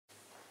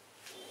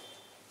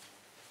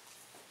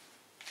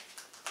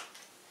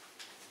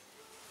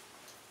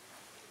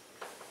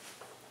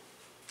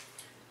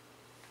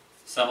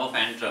sum of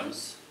n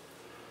terms,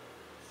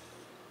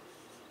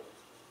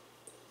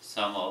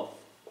 sum of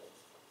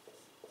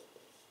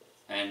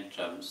n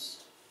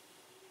terms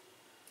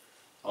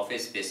of a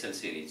special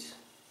series,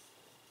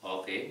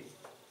 of a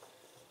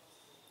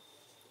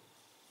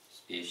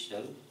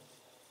special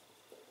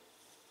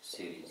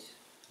series,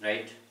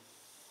 right?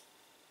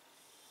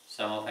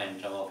 Sum of n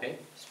term of a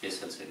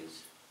special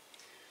series.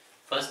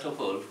 First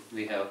of all,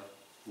 we have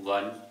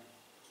 1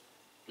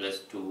 plus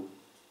 2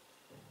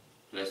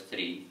 plus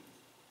 3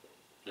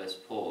 plus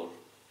 4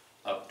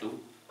 up to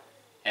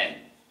n.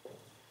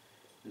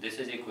 This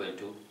is equal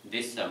to,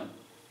 this sum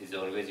is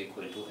always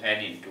equal to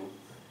n into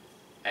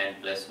n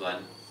plus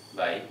 1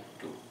 by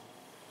 2.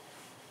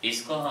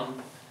 इसको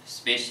हम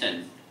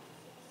summation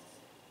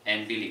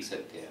n भी लिख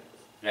सकते हैं,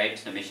 right?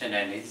 Summation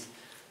n is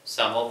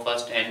sum of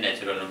first n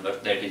natural number,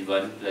 that is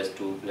 1 plus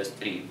 2 plus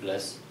 3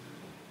 plus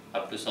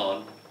up to so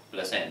on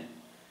plus n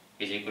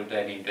is equal to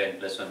n into n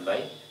plus 1 by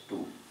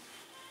 2.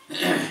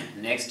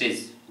 Next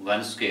is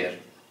 1 square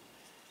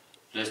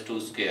plus 2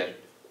 square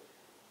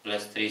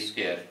plus 3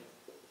 square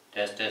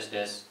dash dash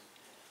dash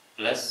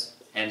plus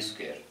n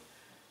square.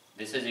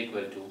 This is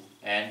equal to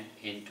n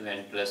into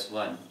n plus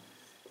 1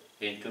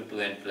 into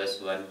 2n plus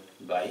 1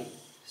 by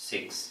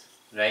 6,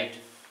 right?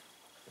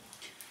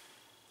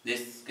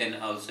 This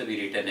can also be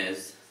written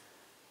as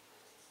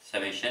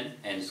summation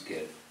n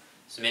square.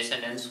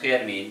 Summation n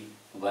square mean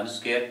 1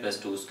 square plus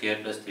 2 square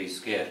plus 3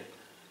 square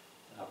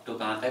up to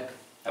कहाँ तक?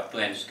 Up to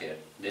n square.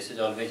 This is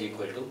always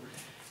equal to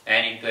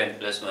n into n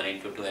plus 1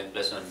 into 2n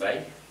plus 1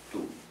 by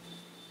 2.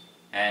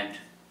 And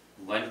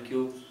 1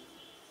 cube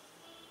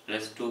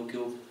plus 2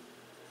 cube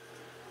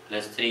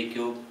plus 3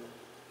 cube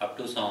up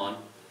to so on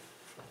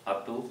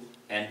up to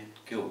n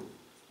cube.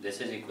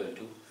 This is equal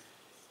to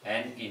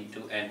n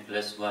into n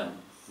plus 1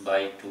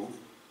 by 2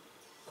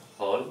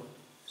 whole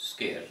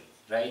square,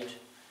 right?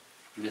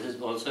 This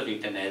is also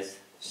written as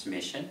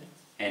summation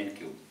n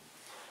cube.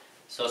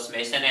 So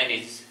summation n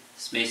is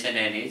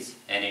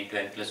n into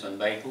n plus 1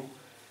 by 2.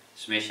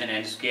 Summation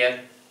n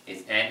square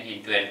is n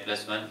into n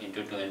plus 1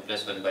 into 2n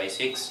plus 1 by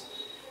 6,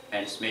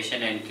 and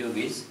summation n cube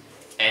is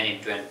n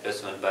into n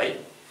plus 1 by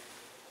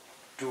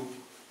 2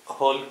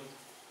 whole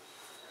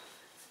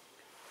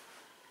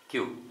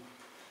cube,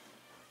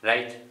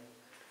 right?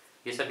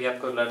 ये सभी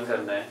आपको learn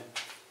करना है.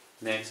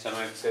 Next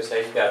हम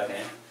exercise पे आते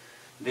हैं.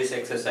 This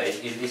exercise,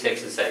 in this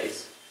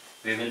exercise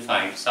we will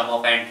find sum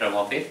of n term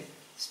of a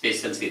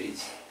special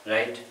series,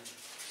 right?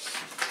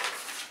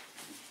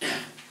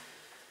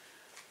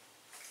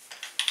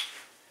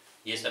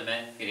 ये सब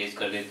मैं इरेज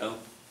कर देता हूँ.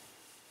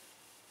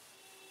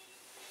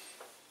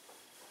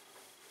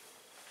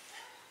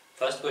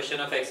 First question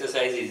of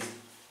exercise is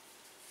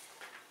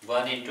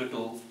 1 into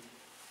 2.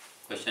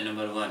 Question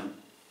number 1.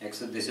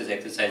 This is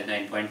exercise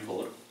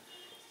 9.4.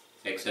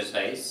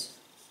 Exercise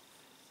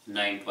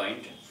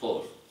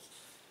 9.4.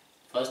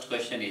 First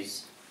question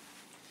is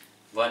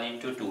 1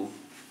 into 2.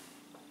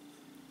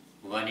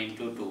 1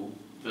 into 2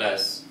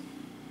 plus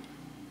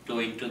 2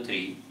 into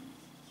 3.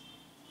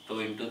 2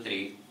 into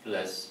 3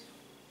 plus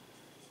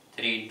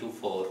 3 into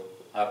 4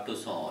 up to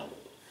so on.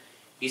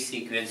 इस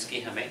sequence की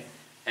हमें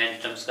n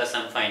terms का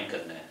सम फाइंड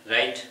करना है,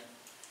 right?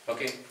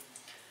 Okay.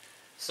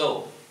 So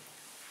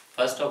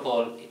first of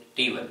all,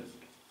 T1.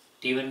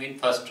 T1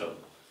 means first term.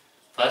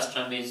 First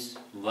term is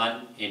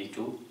 1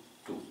 into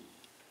 2,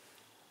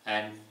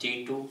 and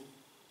T2,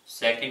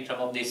 second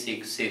term of this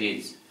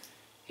series,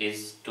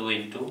 is 2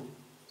 into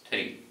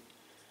 3.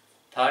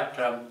 Third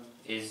term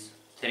is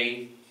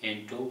 3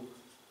 into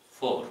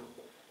 4.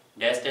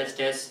 Dash dash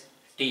dash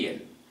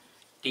Tn.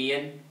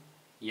 Tn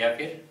या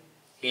फिर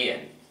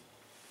An.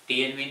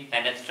 Tn means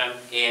nth term.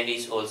 An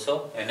is also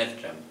nth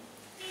term.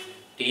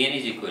 Tn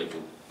is equal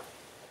to,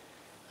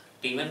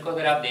 T1 को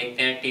अगर आप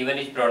देखते हैं, T1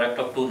 is product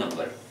of to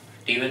number.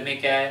 T1 में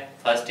क्या है?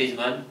 First is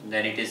 1,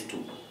 then it is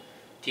 2.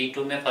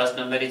 T2 में first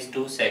number is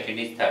 2, second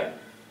is 3.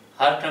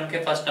 Her term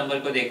के फर्स्ट नंबर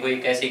को देखो ये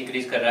कैसे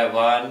इंक्रीज कर रहा है,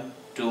 1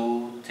 2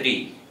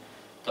 3.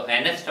 तो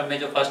nth टर्म में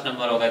जो फर्स्ट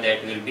नंबर होगा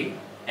that will be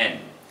n.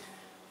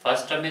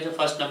 First term में जो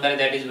फर्स्ट नंबर है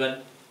दैट इज 1,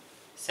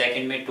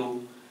 सेकंड में 2,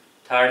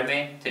 थर्ड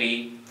में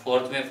 3,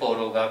 फोर्थ में 4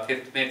 होगा,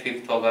 फिफ्थ में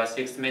 5th होगा,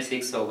 सिक्स्थ में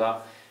 6 होगा,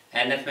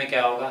 nth में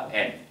क्या होगा?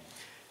 n.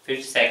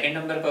 फिर सेकंड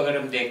नंबर को अगर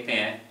हम देखते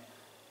हैं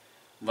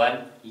 1,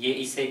 ये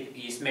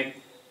इसमें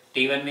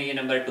T1 में ये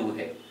नंबर 2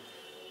 है,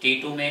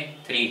 T2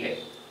 में 3 है,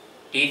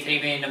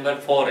 T3 में ये नंबर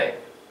 4 है.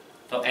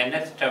 तो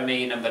nth टर्म में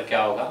ये नंबर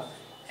क्या होगा?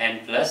 n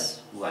plus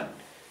 1.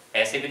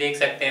 ऐसे भी देख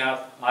सकते हैं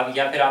आप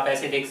या फिर आप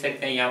ऐसे देख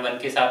सकते हैं, यहाँ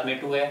 1 के साथ में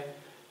 2 है,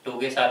 2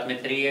 के साथ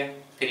में 3 है,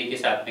 3 के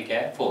साथ में क्या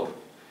है? 4,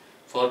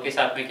 4 के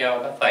साथ में क्या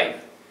होगा? 5,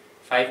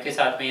 5 के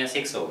साथ में यहाँ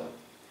 6 होगा.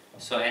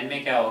 सो n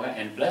में क्या होगा?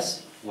 n plus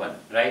 1,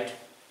 right?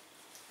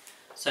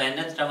 सो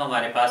nth टर्म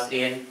हमारे पास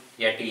an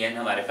या Tn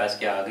हमारे पास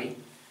क्या आ गई?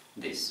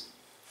 दिस.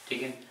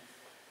 ठीक है.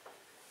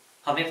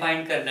 हमें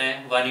फाइंड करना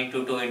है 1 into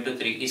 2 into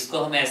 3. इसको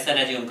हम Sn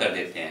एज्यूम कर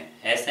देते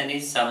हैं. Sn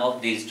is some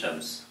of these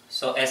terms.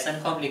 So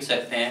Sn को हम लिख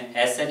सकते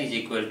हैं, Sn is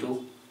equal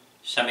to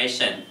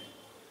summation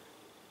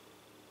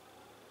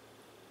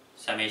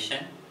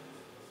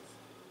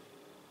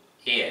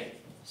An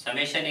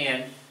summation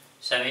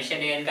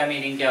A N का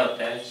मीनिंग क्या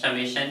होता है?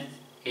 Summation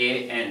A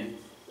N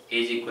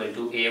is equal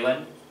to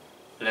A1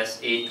 plus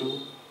A2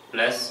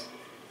 plus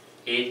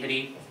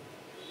A3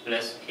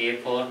 plus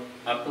A4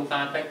 up to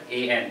कहाँ तक?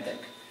 AN तक।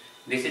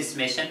 This is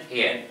summation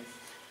AN।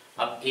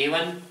 अब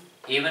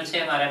A1 से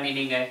हमारा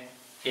मीनिंग है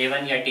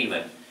A1 या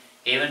T1।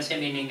 A1 से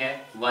मीनिंग है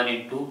 1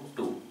 इंटू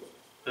 2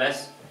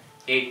 प्लस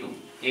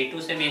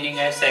A2 से मीनिंग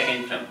है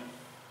सेकेंड टर्म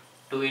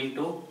 2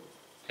 इंटू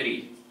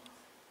 3।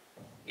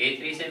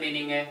 A3 से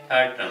मीनिंग है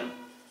third term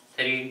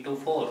 3 into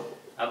 4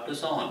 up to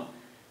so on.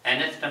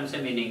 nth term से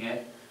मीनिंग है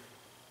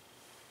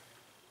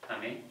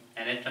हमें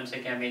nth टर्म से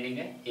क्या मीनिंग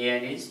है?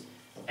 an is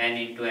n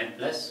into n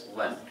plus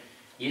 1।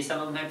 ये सब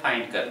हमें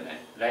फाइंड करना है,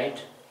 right?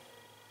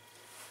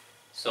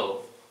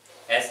 So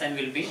Sn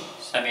will be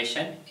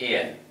summation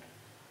an।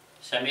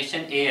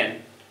 summation an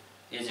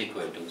is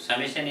equal to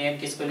summation an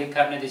किसको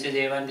लिखा आपने? this is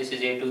A1, this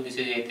is A2, this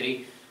is A3,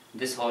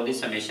 this whole is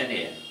summation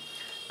an।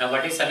 now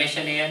what is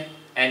summation an?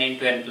 n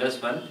into n plus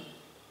 1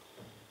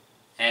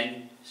 and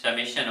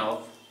summation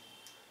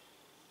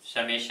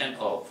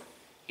of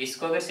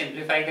इसको अगर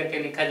simplify करके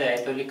लिखा जाए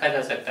तो लिखा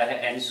जा सकता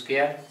है n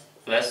square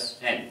plus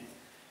n,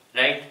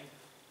 right?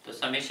 तो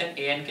समेशन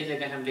an की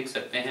जगह हम लिख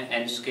सकते हैं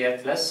n square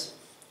plus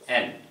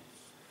n।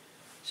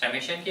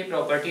 Summation की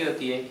प्रॉपर्टी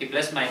होती है कि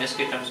प्लस माइनस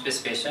के टर्म्स पे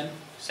स्पेशन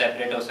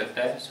सेपरेट हो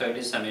सकता है। So it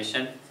is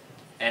summation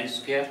n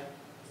square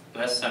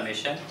plus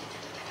summation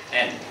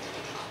n।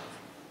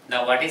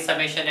 Now what is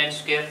summation n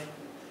square?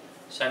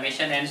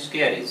 Summation n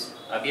square is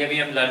अभी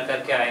हम लर्न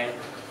करके आए हैं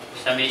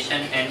summation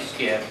n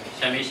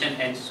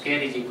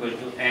square is equal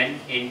to n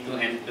into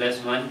n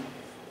plus 1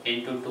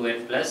 into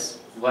 2n plus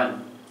 1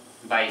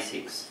 by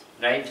 6,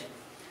 right?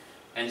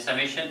 And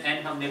summation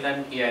n हमने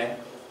learn किया है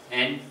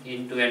n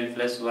into n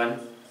plus 1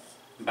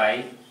 by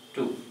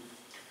 2।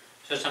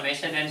 so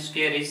summation n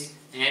square is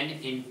n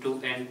into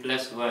n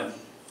plus 1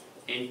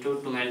 into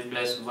 2n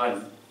plus 1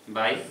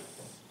 by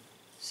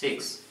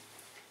 6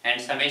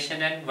 and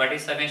summation n, what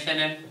is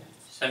summation n?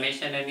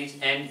 summation n is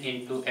n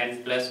into n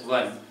plus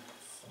 1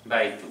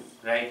 by 2,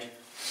 right?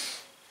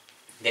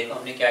 देखो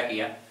हमने क्या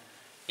किया,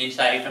 इन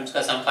सारी terms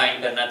का sum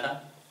find करना था।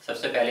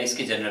 सबसे पहले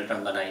इसकी जनरल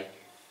टर्म बनाई,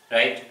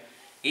 राइट?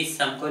 इस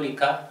सम को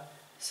लिखा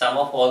सम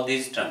of all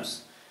these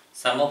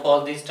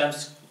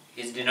terms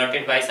is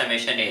denoted by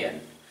summation an।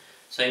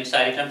 so इन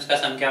सारी टर्म्स का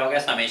सम क्या हो गया?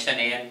 summation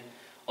an।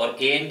 और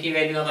an की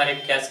वैल्यू हमारे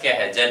पास क्या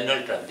है?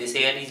 General term. This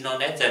an is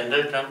known as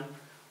general term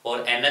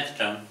और nth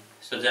term.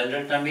 so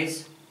general term is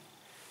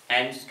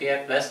n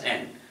square plus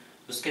n।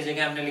 उसके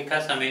जगह हमने लिखा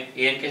an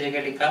के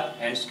जगह लिखा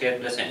n स्क्वायर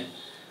प्लस n।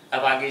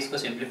 अब आगे इसको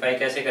सिंप्लीफाई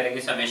कैसे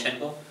करेंगे समेशन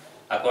को?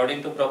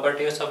 According to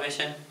property of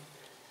summation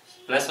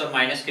plus और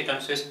माइनस के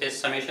टर्म्स पे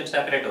समेशन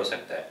सेपरेट हो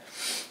सकता है।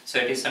 So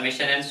it is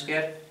summation n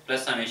square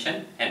plus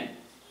summation n।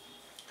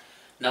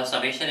 now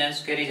summation n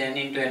square is n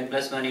into n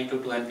plus 1 into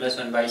 2n plus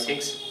 1 by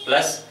 6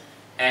 plus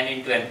n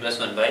into n plus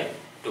 1 by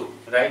 2,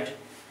 right?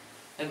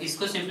 अब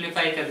इसको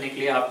simplify करने के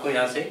लिए आपको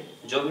यहाँ से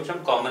जो भी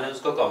टर्म कॉमन है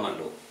उसको common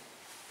low.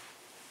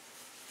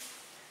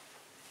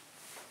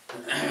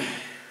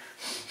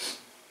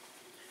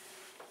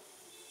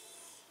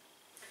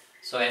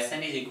 so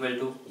Sn is equal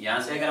to,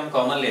 यहाँ से अगर हम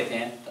कॉमन लेते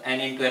हैं तो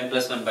n into n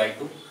plus 1 by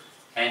 2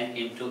 n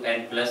into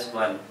n plus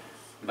 1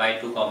 by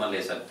 2 common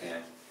ले सकते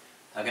हैं।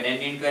 अगर n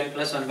into N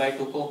plus 1 by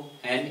 2 को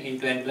n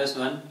into N plus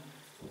 1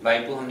 by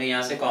 2 हमने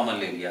यहाँ से कॉमन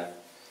ले लिया,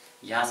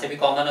 यहाँ से भी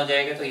कॉमन हो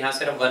जाएगा तो यहाँ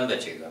सिर्फ 1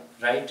 बचेगा,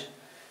 राइट?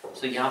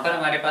 सो यहाँ पर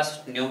हमारे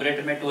पास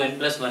न्यूमरेटर में 2n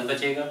प्लस 1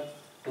 बचेगा,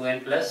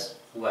 2n plus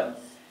 1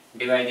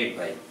 divided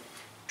by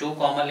 2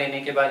 common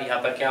लेने के बाद यहाँ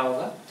पर क्या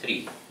होगा?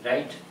 3,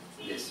 राइट?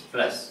 दिस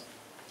प्लस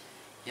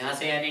यहाँ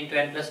से n into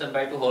N plus 1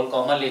 by 2 whole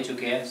common ले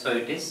चुके हैं, so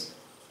it is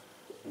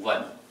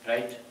 1,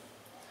 right?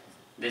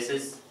 This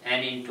is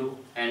n into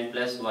N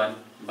plus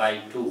 1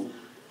 by 2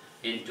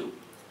 into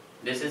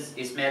this is,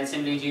 इसमें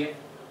एलसीएम लीजिए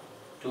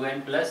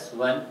 2n plus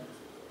 1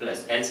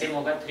 plus एलसीएम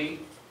होगा 3,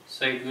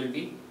 so it will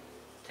be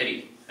 3,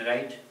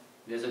 right?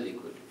 this is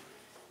equal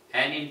to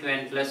n into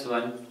n plus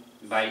 1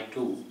 by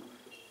 2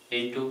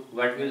 into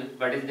what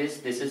is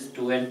this is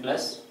 2n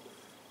plus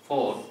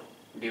 4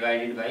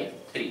 divided by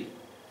 3,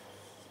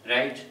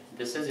 right?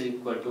 this is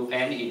equal to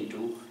n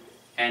into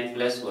n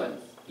plus 1।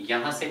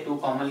 यहाँ से 2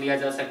 common लिया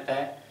जा सकता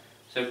है,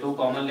 so 2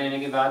 common लेने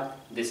के बाद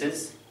this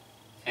is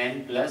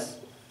n plus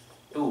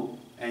 2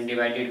 and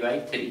divided by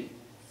 3,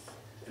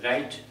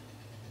 right?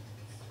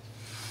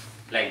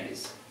 like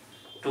this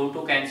 2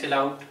 to cancel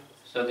out,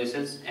 so this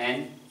is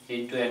n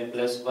into n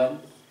plus 1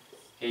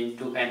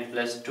 into n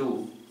plus 2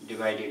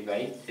 divided by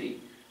 3।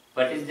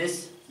 what is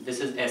this? this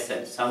is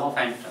Sn, sum of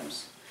n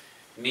terms,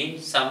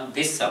 means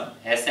this sum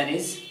Sn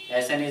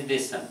is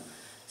this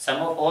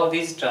sum of all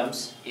these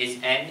terms is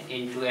n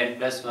into n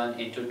plus 1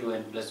 into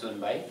 2n plus 1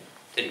 by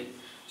 3।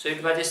 so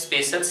it was a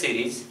special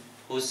series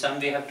whose sum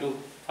we have to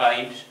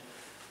find,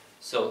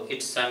 so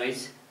its sum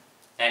is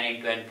n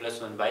into n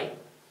plus 1 by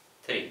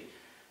 3,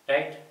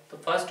 right? तो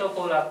first of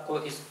all आपको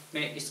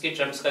इसमें इसके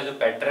terms का जो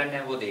pattern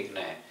है वो देखना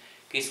है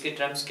कि इसके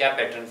टर्म्स क्या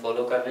पैटर्न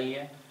फॉलो कर रही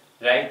है,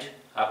 राइट?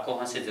 आपको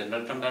वहाँ से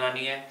जनरल टर्म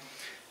बनानी है,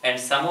 and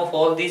sum of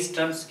all these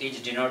terms is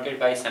denoted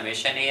by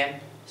summation an.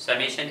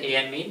 Summation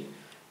an means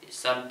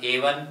sum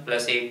a1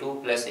 plus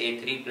a2 plus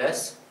a3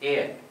 plus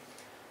an.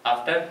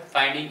 After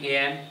finding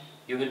an,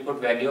 you will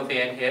put value of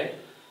an here.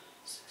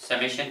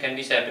 Summation can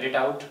be separated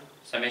out,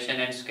 summation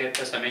n square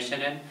plus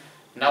summation n.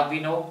 Now we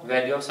know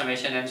value of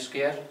summation n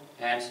square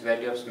and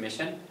value of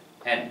summation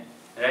n,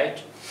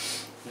 right?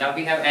 Now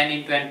we have n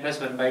into n plus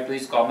 1 by 2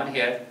 is common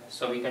here,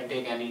 so we can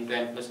take n into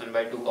n plus 1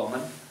 by 2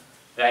 common,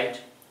 right?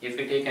 If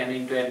we take n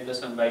into n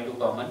plus 1 by 2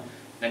 common,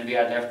 then we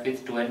are left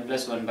with 2n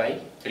plus 1 by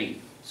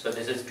 3. So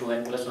this is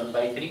 2n plus 1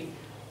 by 3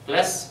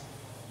 plus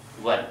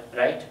 1,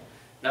 right?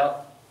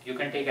 Now you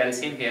can take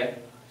LCM here,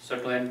 so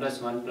 2n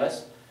plus 1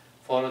 plus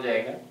 4 हो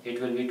जाएगा,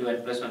 it will be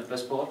 2n plus 1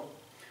 plus 4.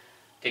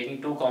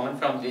 Taking 2 common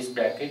from this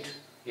bracket,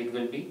 it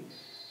will be,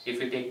 if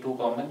we take 2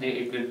 common,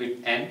 it will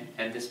be n,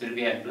 and this will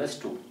be n plus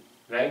 2,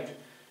 right?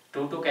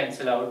 2 to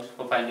cancel out,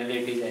 so finally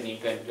it is n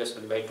into n plus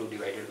 1 by 2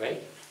 divided by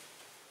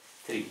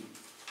 3.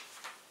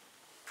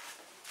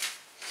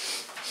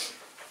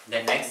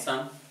 The next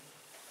sum,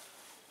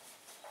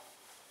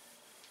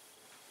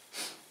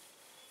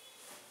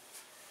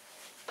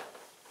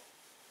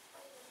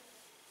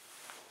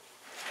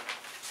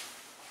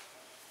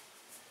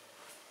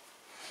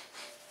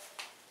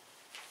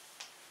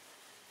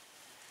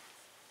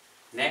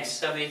 next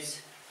sum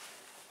is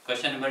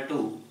question number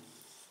 2.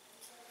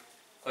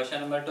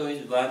 Question number 2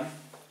 is 1.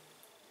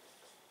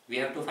 We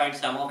have to find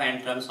sum of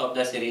n terms of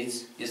the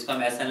series. इसको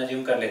हम ऐसा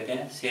assume कर लेते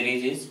हैं.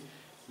 Series is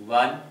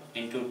 1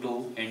 into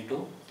 2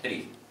 into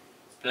 3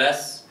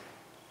 plus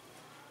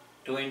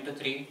 2 into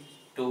 3,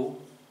 2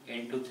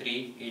 into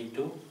 3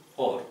 into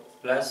 4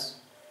 plus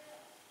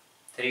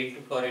 3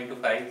 into 4 into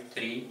 5,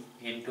 3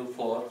 into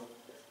 4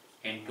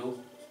 into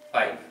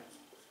 5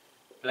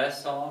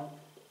 plus so on,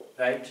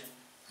 right?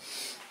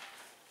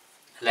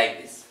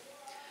 Like this.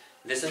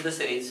 This is the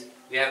series.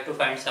 We have to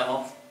find sum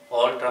of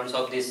all terms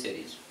of this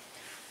series.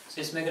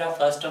 So इसमें अगर आप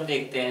first term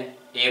देखते हैं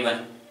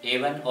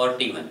A1 और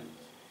T1.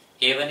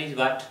 A1 is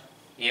what?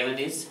 A1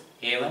 is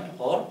A1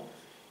 or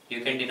you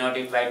can denote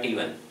it by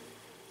T1.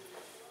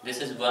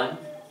 This is 1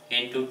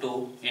 into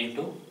 2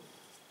 into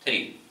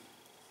 3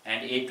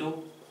 and A2,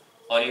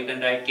 or you can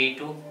write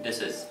T2.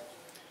 This is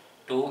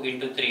 2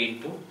 into 3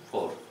 into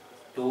 4,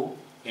 2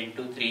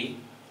 into 3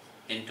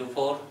 into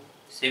 4.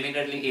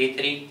 Similarly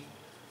A3,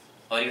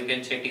 or you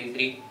can say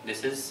T3.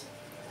 This is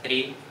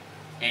 3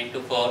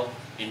 into 4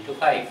 into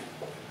 5.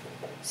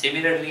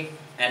 Similarly,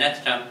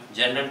 nth term,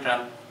 general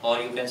term, or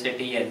you can say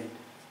Tn,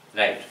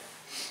 right?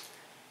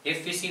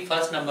 If we see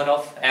first number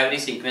of every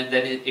sequence,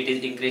 then it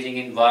is increasing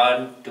in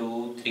 1,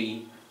 2,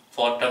 3.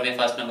 Fourth term में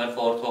first number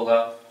 4th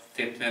होगा,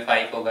 fifth में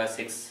 5 होगा,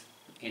 6.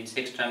 In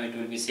sixth term it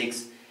will be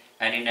 6,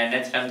 and in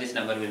nth term this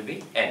number will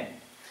be n.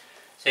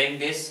 Saying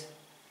this,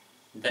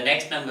 the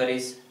next number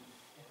is,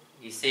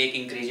 इससे एक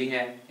increasing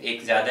है,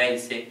 एक ज़्यादा है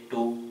इससे,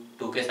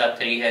 2 के साथ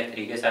 3 है,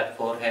 3 के साथ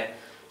 4 है,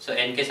 so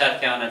n के साथ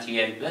क्या होना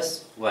चाहिए, n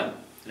plus 1,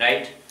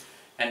 right?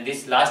 And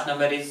this last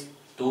number is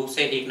 2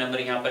 से एक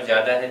नंबर यहाँ पर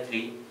ज़्यादा है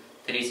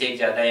 3 से एक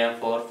ज़्यादा है यहाँ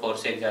 4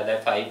 से एक ज़्यादा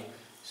है 5,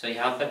 so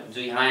यहाँ पर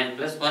जो यहाँ n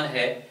plus 1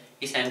 है,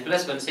 इस n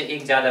plus 1 से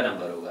एक ज़्यादा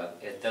नंबर होगा,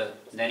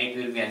 then it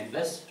will be n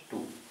plus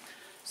 2.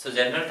 So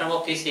general term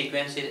of this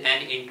sequence is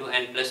n into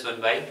n plus 1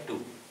 by 2.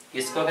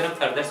 इसको अगर हम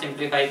further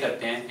simplify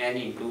करते हैं, n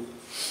into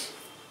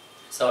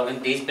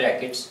solving these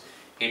brackets,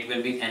 it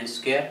will be n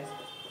square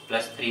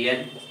plus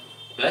 3n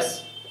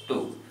plus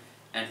 2,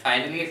 and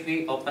finally if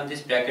we open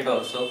this bracket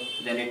also,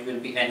 then it will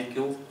be n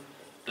cube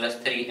plus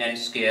 3n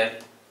square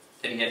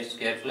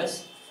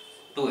plus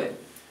 2n.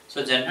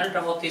 So general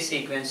term of this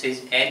sequence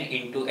is n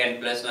into n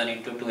plus 1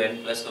 into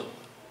 2n plus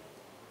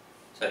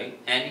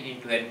n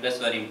into n plus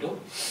 1 into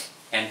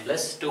n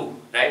plus 2,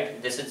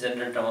 right? This is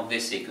general term of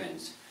this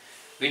sequence,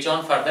 which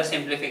on further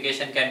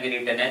simplification can be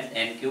written as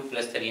n cube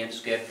plus 3n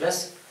square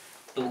plus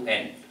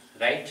 2n,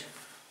 right?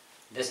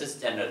 This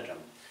is general term.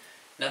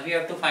 Now we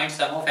have to find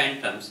sum of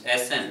n terms.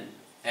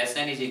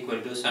 Sn is equal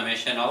to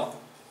summation of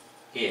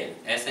an.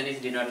 Sn is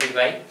denoted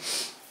by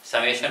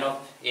summation of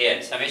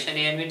an. Summation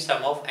an means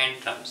sum of n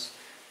terms,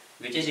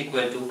 which is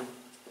equal to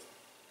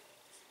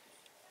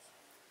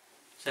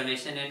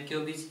summation n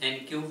cube is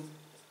n cube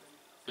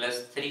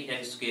plus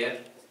 3n square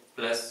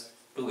plus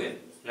 2n,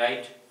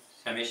 right?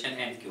 Summation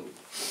n cube.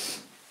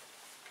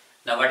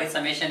 Now what is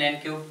summation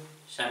n cube?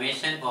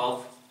 Summation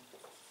of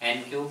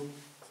n cube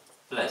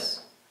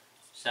plus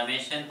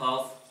summation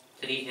of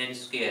 3n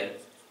square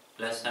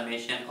plus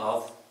summation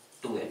of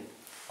 2n.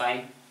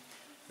 Fine.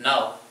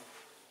 Now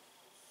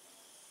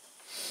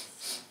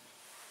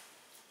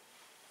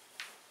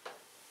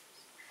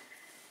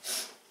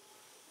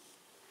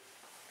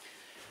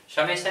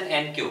summation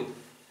n cube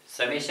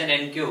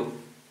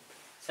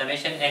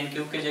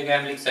की जगह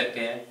हम लिख सकते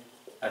हैं,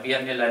 अभी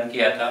हमने learn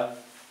किया था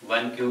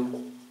 1 cube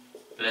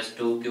plus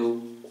 2 cube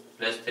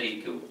plus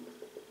 3 cube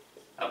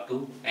up to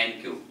n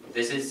cube.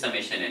 This is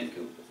summation n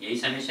cube. यही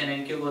summation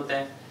n cube होता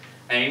है,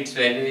 and its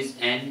value is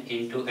n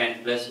into n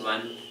plus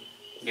 1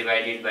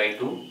 divided by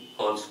 2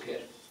 whole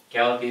square.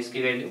 क्या होती है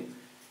इसकी value?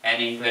 n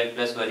into n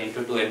plus 1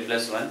 into 2n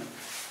plus 1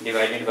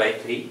 divided by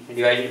 3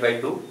 divided by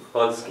 2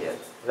 whole square,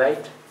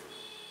 right?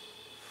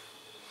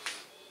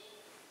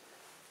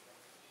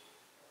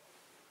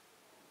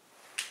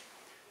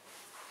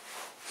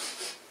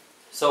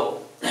 So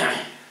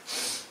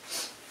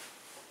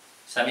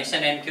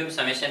summation n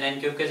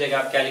cube के जगह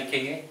आप क्या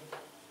लिखेंगे,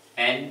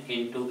 n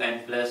into n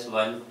plus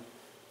 1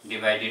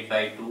 divided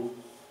by 2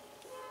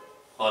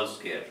 whole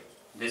square.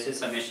 This is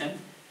summation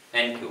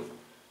n cube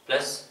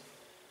plus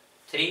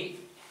 3.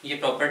 ये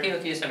property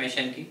होती है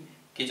summation की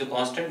कि जो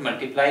कांस्टेंट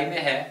मल्टीप्लाई में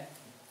है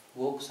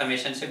वो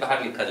समेशन से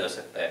बाहर लिखा जा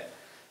सकता है.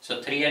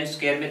 सो 3n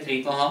स्क्वायर में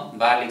 3 को हम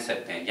बाहर लिख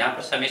सकते हैं. यहाँ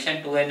पर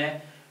समेशन 2n है,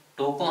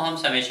 2 को हम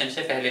समेशन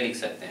से पहले लिख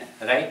सकते हैं,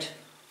 right?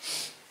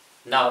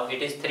 Now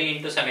it is 3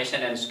 into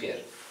summation n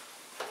square,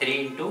 3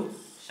 into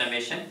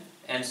summation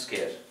n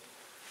square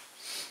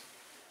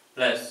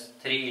plus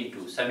 3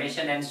 into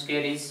summation n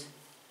square is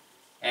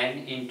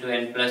n into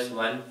n plus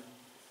 1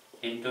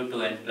 into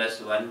 2n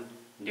plus 1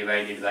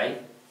 divided by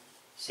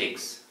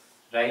 6,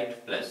 right?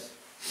 Plus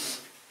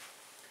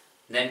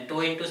then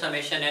 2 into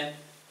summation n,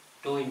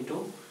 2 into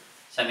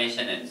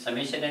summation n.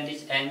 Summation n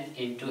is n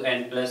into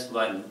n plus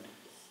 1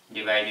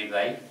 divided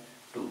by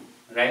 2,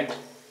 right?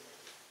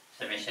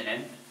 Summation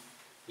n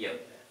here.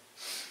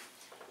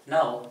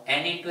 Now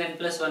n into n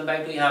plus 1 by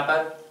 2 यहाँ पर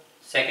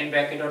second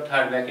bracket और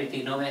third bracket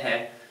तीनों में है,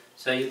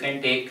 so you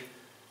can take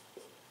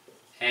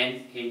n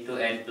into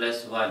n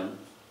plus 1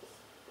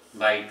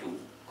 by 2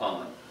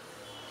 common.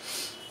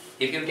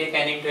 If you take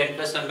n into n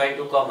plus 1 by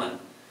 2 common,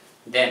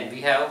 then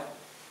we have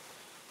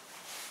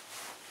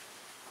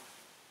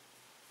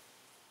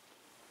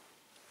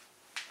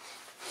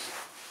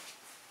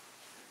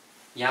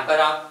यहाँ पर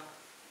आप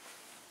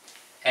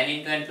n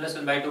into N plus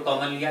 1 by 2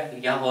 common लिया,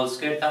 यहाँ whole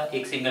square था,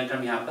 एक सिंगल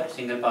टर्म यहाँ पर,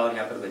 single power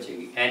यहाँ पर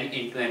बचेगी, n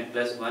into N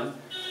plus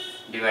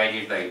 1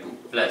 divided by 2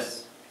 plus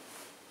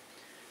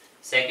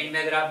second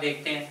में अगर आप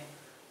देखते हैं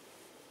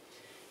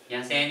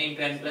यहाँ से n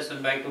into N plus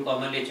 1 by 2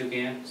 common ले चुके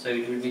हैं, so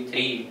it will be 3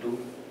 into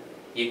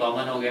ये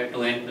कॉमन हो गया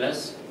 2n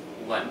प्लस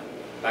 1,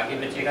 बाकी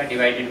बचेगा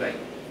डिवाइडेड बाई,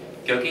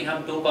 क्योंकि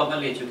हम 2 कॉमन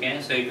ले चुके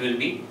हैं so it will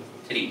be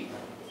 3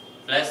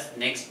 plus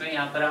next में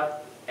यहाँ पर आप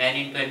n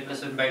into N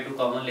plus 1 by 2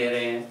 common ले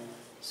रहे हैं,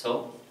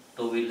 सो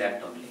 2 will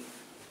left only,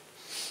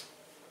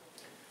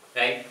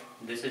 right?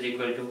 This is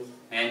equal to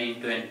n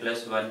into n plus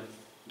 1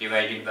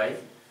 divided by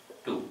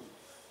 2.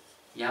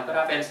 यहाँ पर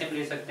आप LCM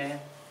ले सकते हैं,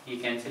 ये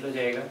कैंसिल हो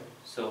जाएगा,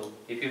 so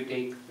if you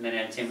take then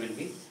LCM will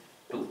be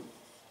 2.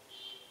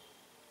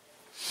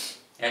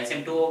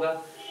 LCM 2 होगा.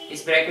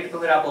 इस ब्रैकेट को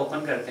अगर आप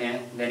ओपन करते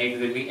हैं then it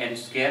will be n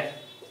square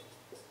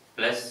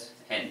plus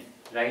n,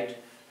 right?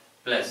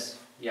 Plus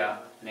या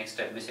नेक्स्ट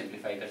स्टेप में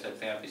सिंप्लीफाई कर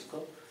सकते हैं आप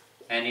इसको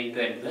n into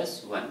n plus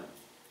 1.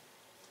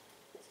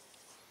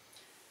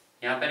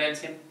 यहाँ पर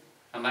एलसीएम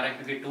हमारा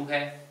क्योंकि 2 है,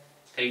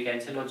 3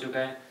 कैंसिल हो चुका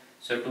है,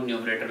 सो 2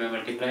 न्यूमरेटर में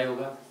मल्टीप्लाई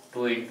होगा,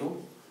 2 इंटू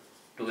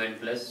 2n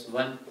प्लस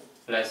 1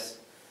 प्लस,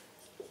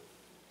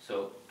 सो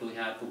 2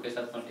 यहाँ 2 के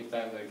साथ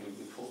मल्टीप्लाई होगा, it will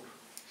be 4.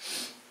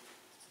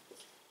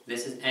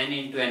 This is n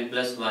into n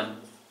plus 1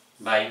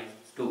 by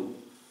 2,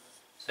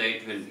 so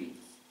it will be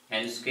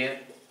n square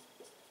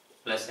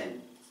plus n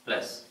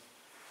plus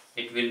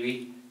it will be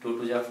 2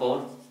 to जा 4,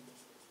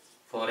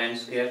 4n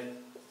square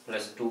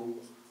plus 2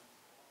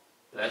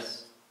 plus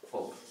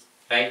 4,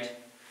 right?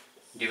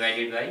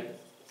 Divided by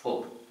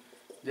 4.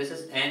 This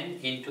is n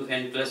into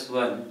n plus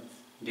 1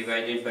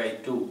 divided by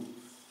 2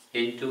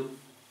 into,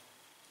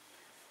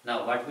 now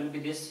what will be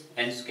this?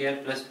 N square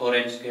plus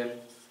 4n square,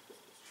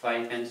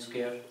 5n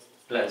square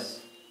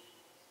plus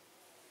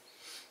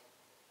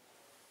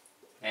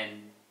n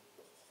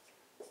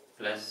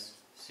plus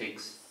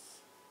 6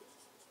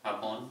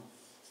 upon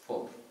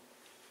 4,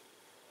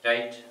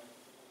 right?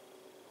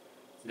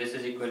 This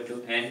is equal to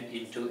n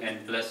into n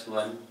plus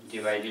 1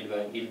 divided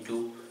by into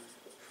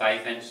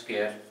 5n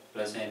square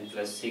plus n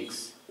plus 6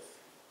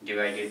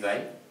 divided by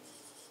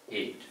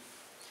 8,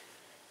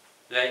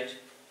 right?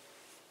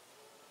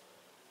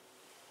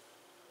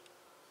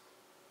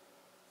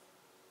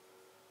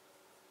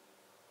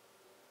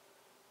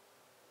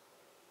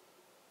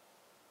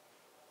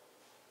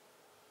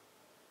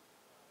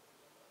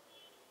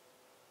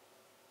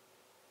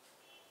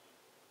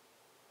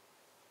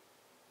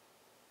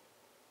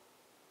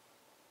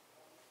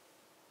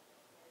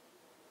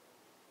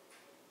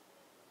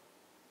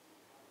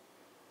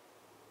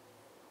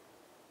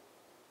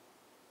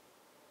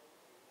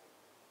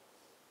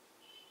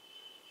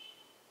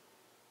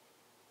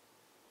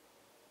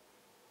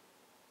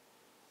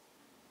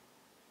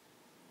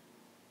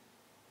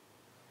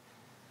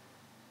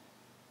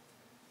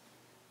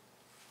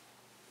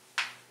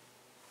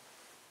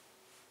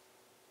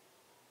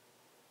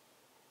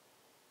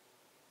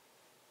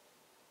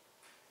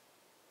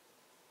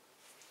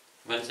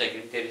 One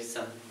second, there is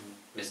some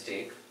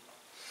mistake.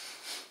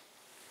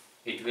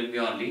 It will be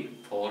only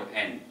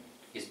 4n.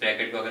 इस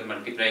bracket को अगर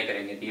multiply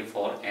करेंगे तो ये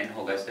 4n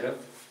होगा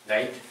सिर्फ,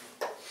 right?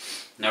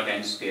 Not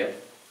n square.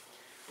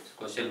 So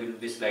question will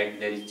be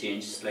there is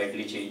change,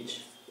 slightly change.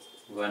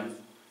 1,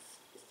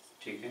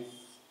 ठीक है?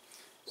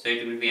 So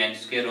it will be n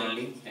square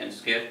only, n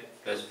square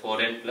plus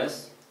 4n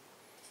plus.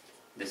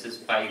 this is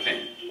 5n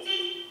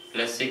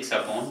plus 6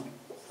 upon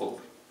 4.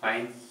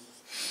 Fine.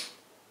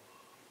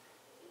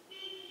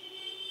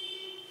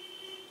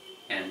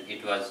 And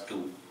it was 2.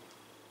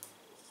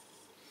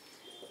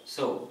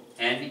 So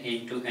n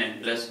into n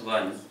plus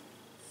 1,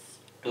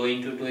 2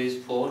 into 2 is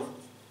 4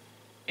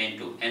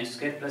 into n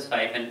square plus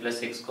 5n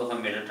plus 6 को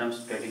हम middle term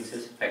splitting से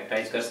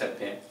factorise कर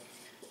सकते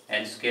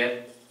हैं। n square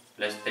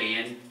plus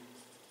 3n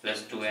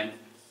plus 2n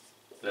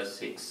plus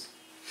 6,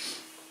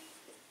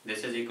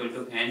 this is equal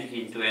to n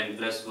into n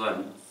plus 1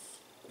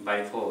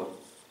 by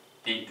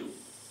 4 into,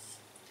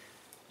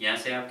 यहाँ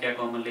से आप क्या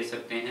कॉमन ले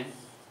सकते हैं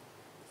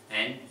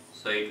n,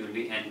 so it will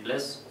be n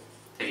plus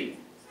 3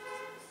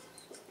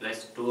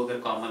 plus 2 अगर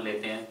कॉमन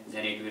लेते हैं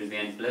then it will be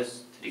n plus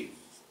 3,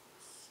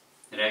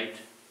 right.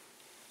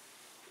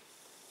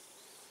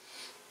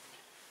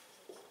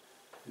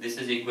 This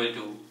is equal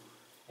to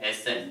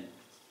Sn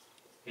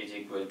is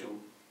equal to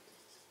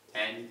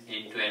n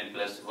into n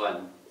plus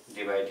 1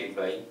 divided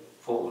by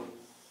 4,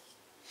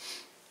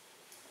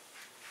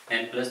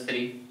 n plus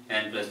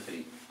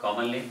 3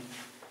 commonly,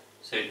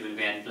 so it will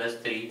be n plus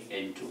 3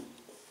 into,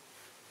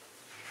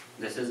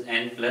 this is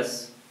n plus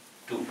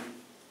 2,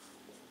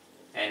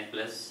 n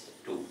plus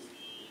 2,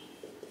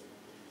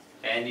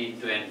 n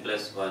into n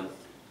plus 1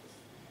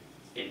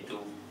 into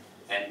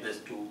n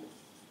plus 2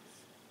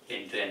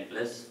 into n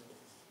plus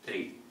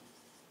 3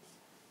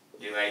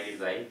 divided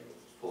by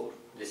 4.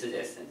 This is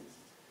Sn.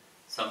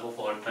 Sum of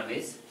all term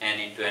is n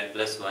into n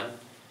plus 1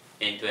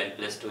 into n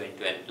plus 2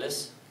 into n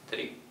plus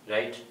 3,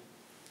 right?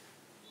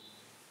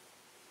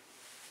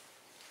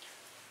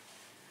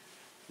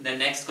 The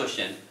next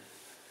question,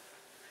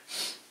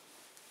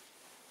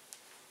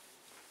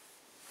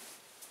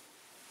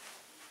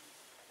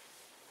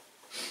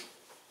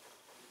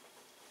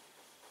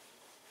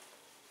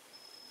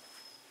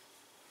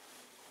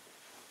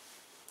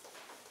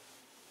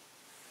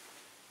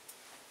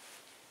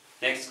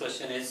 next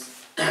question is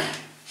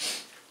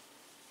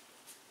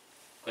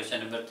question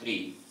number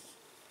 3.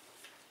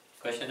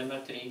 Question number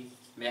 3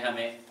 में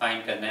हमें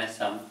find करना है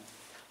सम,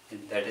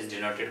 that is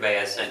denoted by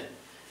Sn.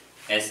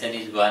 Sn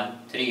is 1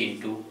 3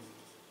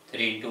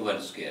 into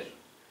 1 square,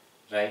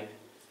 right,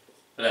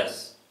 plus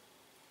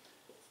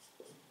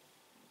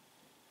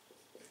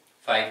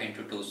 5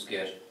 into 2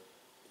 square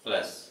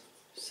plus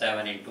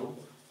 7 into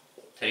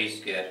 3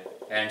 square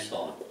and so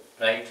on,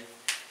 right।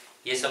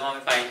 ये सब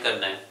हमें find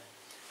करना है।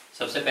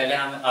 सबसे पहले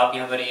हम आप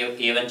यहाँ पर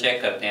a1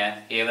 चेक करते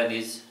हैं। a1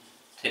 is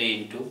 3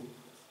 into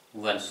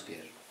 1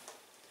 square,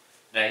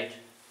 right।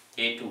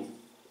 a2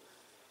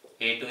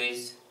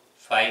 is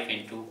 5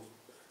 into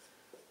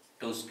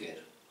 2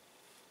 square,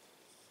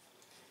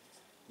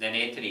 then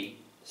a3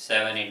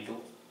 7 into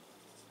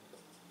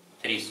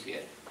 3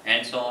 square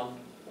and so on।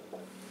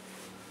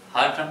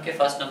 Her term के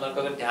फर्स्ट नंबर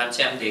को अगर ध्यान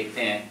से हम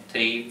देखते हैं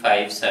 3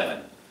 5 7,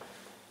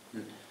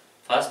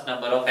 first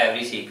number of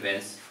every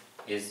sequence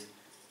is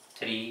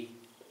 3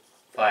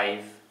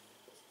 5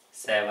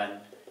 7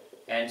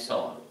 and so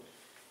on,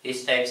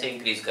 इस टाइप से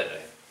इंक्रीज कर रहे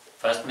हैं।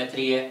 फर्स्ट में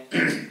 3 है,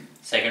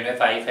 सेकंड में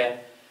 5 है,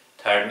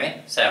 थर्ड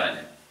में 7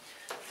 है।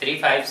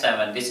 3 5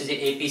 7, दिस इज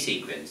एपी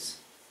सीक्वेंस।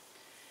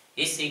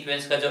 इस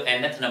सीक्वेंस का जो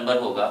nth नंबर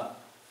होगा,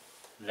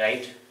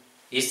 राइट,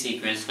 इस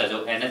सीक्वेंस का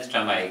जो nth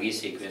टर्म आएगी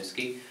सीक्वेंस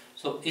की,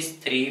 सो इस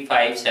 3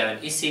 5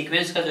 7 इस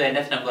सीक्वेंस का जो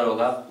nth नंबर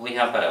होगा वो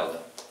यहाँ पर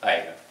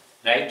आएगा,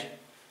 राइट।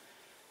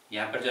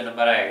 यहाँ पर जो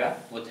नंबर आएगा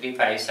वो 3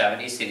 5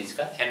 7 इस सीरीज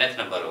का nth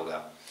नंबर होगा।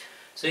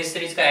 सो इस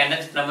सीरीज का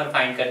nth नंबर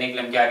फाइंड करने के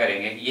लिए हम क्या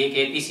करेंगे, ये एक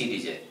एपी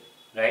सीरीज है,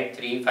 राइट,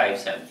 3 5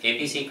 7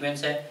 एपी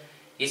सीक्वेंस है।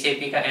 इस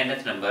एपी का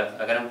nth नंबर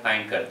अगर हम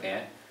फाइंड करते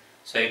हैं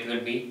so it will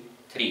be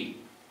 3,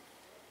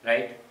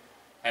 right.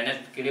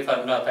 nth के लिए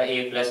फॉर्मूला होता है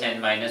a plus n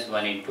minus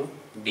 1 into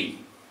D.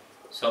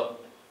 So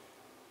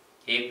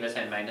a plus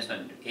n minus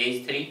 1, a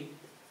is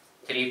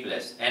 3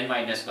 plus n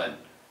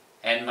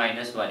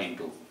minus 1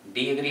 into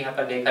D. अगर यहाँ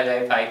पर देखा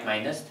जाए 5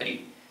 माइनस 3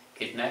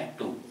 कितना है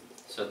 2,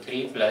 सो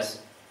 3 plus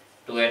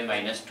 2n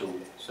minus 2,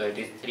 so it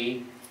is 3,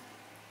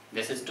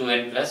 this is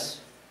 2n plus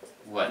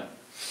 1,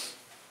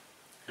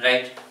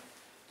 right.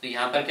 तो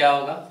यहाँ पर क्या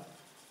होगा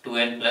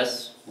 2n plus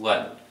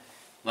 1,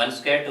 1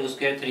 square 2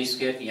 square 3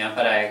 square, यहाँ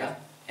पर आएगा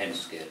n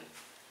square,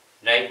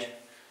 right.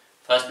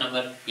 First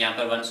number यहाँ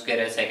पर 1 स्क्वायर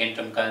है, सेकंड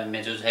टर्म का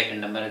में जो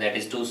सेकंड नंबर है दैट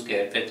इज 2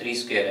 स्क्वायर, फिर 3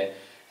 स्क्वायर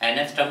है।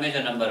 nth टर्म में जो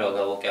नंबर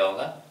होगा वो क्या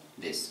होगा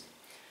दिस,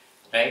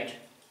 राइट।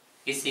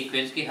 इस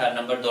सीक्वेंस की हर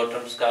टर्म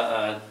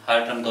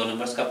दो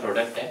नंबर्स का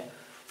प्रोडक्ट है।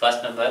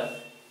 फर्स्ट नंबर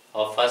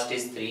और फर्स्ट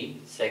इज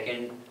 3,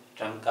 सेकंड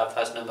टर्म का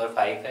फर्स्ट नंबर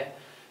 5 है,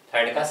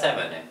 थर्ड का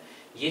 7 है।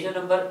 ये जो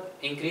नंबर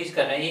इंक्रीज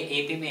कर रहे हैं ये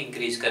एपी में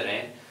इंक्रीज कर रहे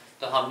हैं,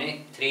 तो हमने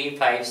 3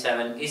 5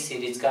 7 इस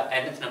सीरीज का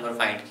nth नंबर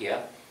फाइंड किया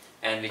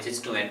and which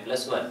is 2n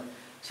plus 1।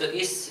 सो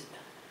इस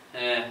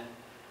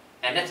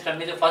nth टर्म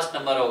में जो फर्स्ट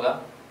नंबर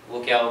होगा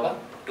वो क्या होगा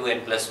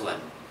 2n प्लस 1,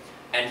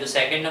 एंड जो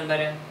सेकंड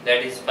नंबर है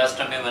दैट इज फर्स्ट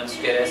टर्म में 1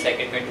 स्क्वायर है,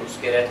 सेकंड में 2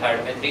 स्क्वायर है,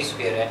 थर्ड में 3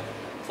 स्क्वायर है,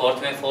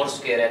 फोर्थ में 4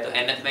 स्क्वायर है, तो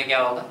nth में क्या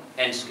होगा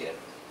n square.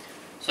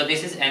 So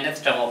this is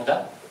nth term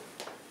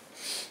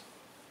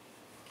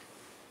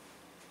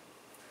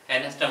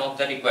of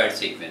the required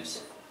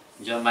sequence.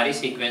 जो हमारी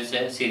सीक्वेंस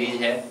है,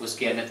 सीरीज है,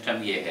 उसकी nth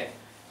टर्म ये है.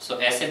 So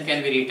Sn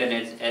can be written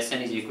as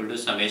Sn is equal to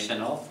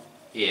summation of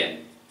An.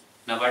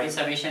 Now what is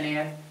summation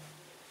An?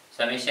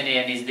 Summation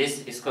An is this.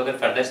 इसको अगर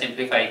further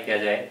simplify किया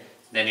जाए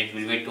then it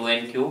will be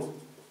 2n cube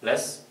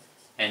plus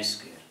n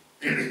square.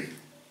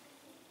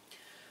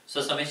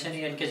 So summation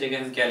An के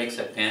जगह हम क्या लिख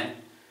सकते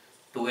हैं?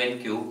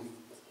 2n cube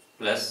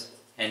plus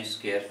n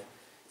square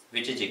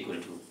which is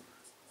equal to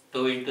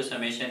 2 into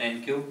summation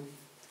n cube.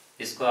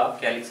 इसको आप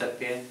क्या लिख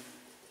सकते हैं?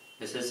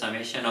 This is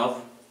summation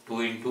of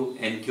 2 into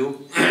n cube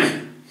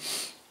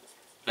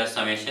plus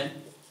summation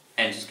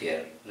n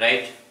square,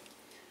 right?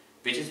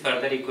 Which is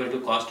further equal to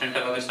constant.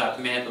 अब अगर साथ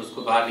में है तो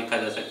उसको बाहर लिखा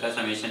जा सकता है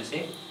summation से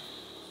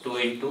 2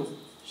 into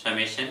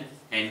summation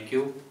n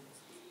cube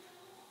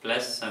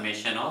plus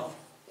summation of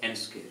n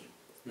square.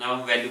 Now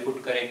हम वैल्यू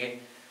पुट करेंगे.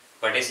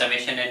 What is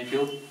summation n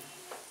cube?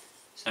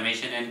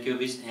 Summation n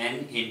cube is n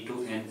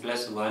into n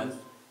plus 1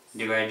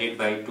 divided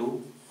by 2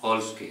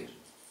 whole square.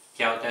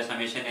 क्या होता है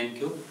summation n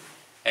cube?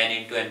 n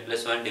into n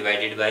plus 1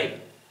 divided by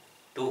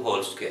 2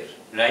 whole square,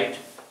 right?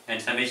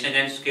 And summation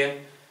n square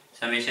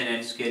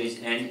is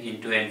n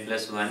into n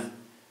plus 1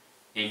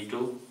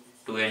 into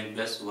 2n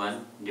plus 1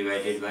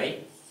 divided by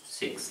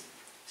 6.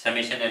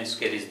 Summation n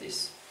square is this.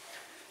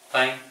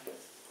 Fine.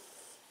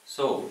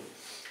 So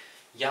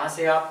यहाँ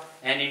से आप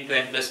n into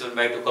n plus 1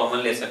 by 2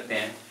 common ले सकते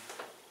हैं.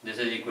 This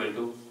is equal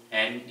to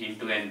n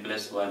into n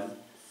plus 1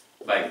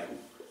 by 2.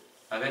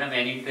 अगर हम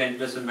n into n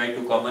plus 1 by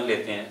 2 common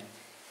लेते हैं,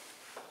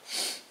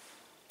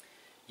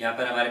 यहाँ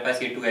पर हमारे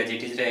पास ये 2 एज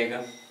इट इज रहेगा.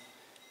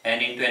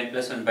 n into n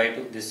plus 1 by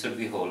 2, this should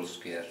be whole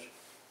square.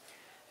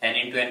 n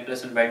into n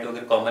plus 1 by 2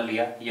 अगर कॉमन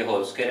लिया, ये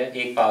होल स्क्वायर है,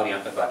 एक पावर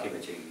यहाँ पर बाकी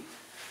बचेगी.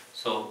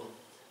 सो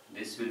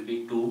दिस विल बी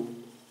 2,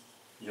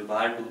 जो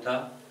बाहर 2 था,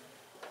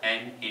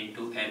 n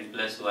into n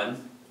plus 1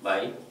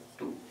 by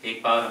 2,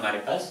 एक पावर हमारे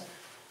पास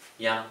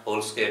यहाँ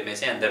होल स्क्वायर में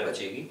से अंदर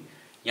बचेगी.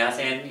 यहाँ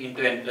से n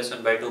into n plus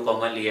 1 by 2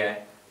 common लिया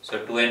है,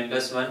 सो 2n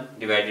plus 1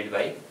 divided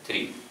by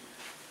 3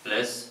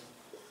 plus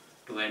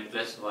 2n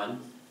plus 1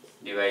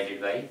 divided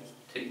by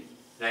 3,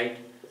 right?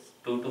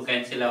 2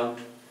 cancel out.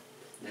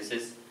 This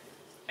is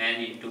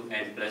n into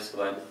n plus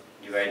 1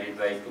 divided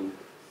by 2.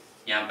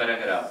 यहाँ पर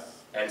अगर आप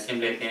LCM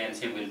लेते हैं,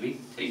 LCM will be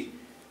 3.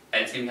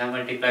 LCM यहाँ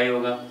multiply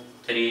होगा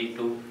 3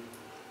 into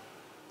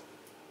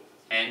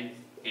n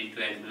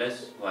into n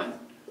plus 1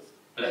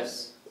 plus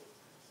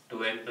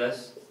 2n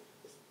plus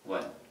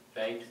 1,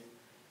 right?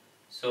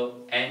 So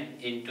n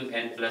into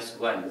n plus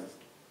 1,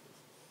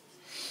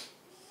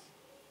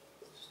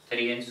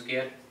 3n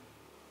square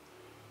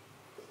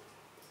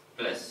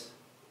plus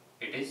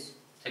it is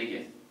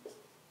 3n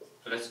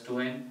plus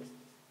 2n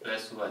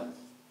plus 1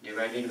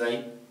 divided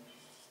by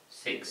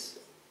 6.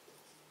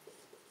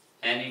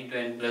 n into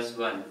n plus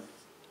 1,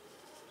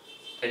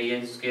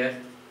 3n square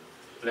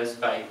plus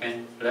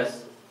 5n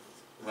plus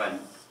 1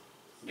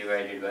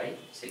 divided by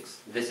 6.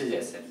 This is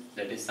Sn,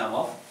 that is sum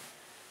of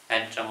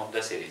nth term of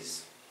the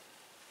series.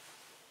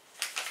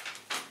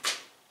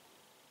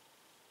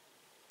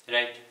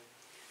 Right.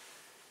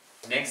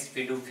 Next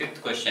we do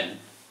fifth question.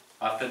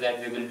 After that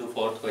we will do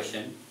fourth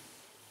question.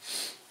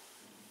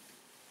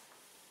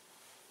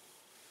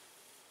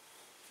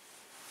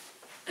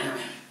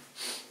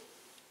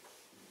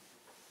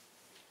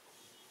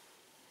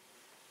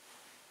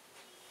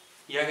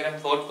 ये अगर हम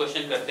fourth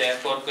question करते हैं,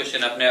 fourth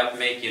question अपने आप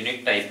में एक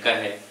unique type का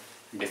है,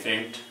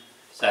 डिफरेंट,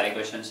 सारे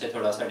क्वेश्चन से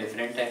थोड़ा सा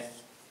डिफरेंट है.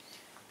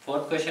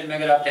 फोर्थ क्वेश्चन में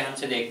अगर आप ध्यान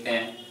से देखते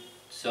हैं,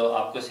 सो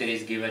आपको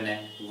सीरीज गिवन है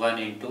 1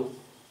 into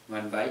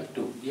 1 by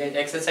 2. ये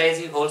एक्सरसाइज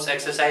ही, होल्स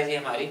एक्सरसाइज ही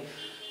हमारी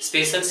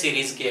स्पेशल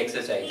सीरीज की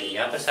एक्सरसाइज है.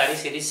 यहाँ पर सारी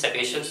सीरीज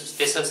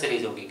स्पेशल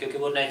सीरीज होगी, क्योंकि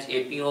वो नई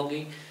एपी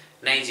होगी,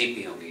 नई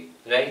जीपी होगी,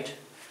 right?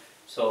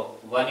 So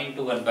 1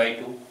 into 1 by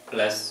 2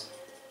 plus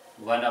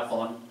 1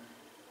 upon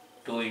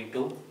 2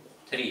 into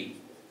 3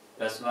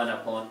 plus 1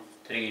 upon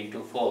 3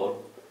 into 4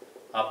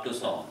 up to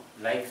so on,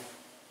 like.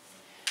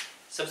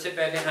 सबसे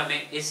पहले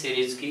हमें इस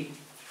सीरीज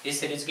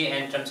की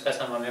n टर्म्स का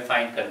सम हमें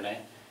फाइंड करना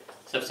है.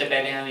 सबसे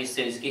पहले हम इस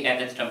सीरीज की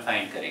nth टर्म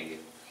फाइंड करेंगे.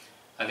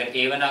 अगर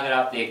a1 अगर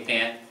आप देखते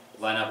हैं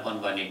 1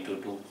 upon 1 into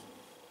 2,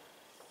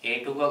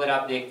 a2 को अगर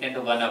आप देखते हैं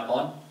तो 1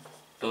 upon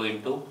 2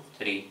 into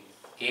 3,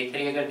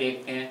 a3 अगर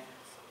देखते हैं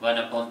 1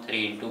 upon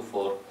 3 into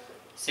 4.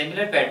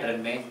 सिमिलर पैटर्न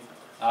में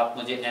आप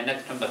मुझे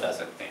nth टर्म बता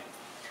सकते हैं.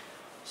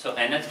 सो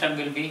nth term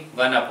will be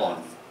 1 upon,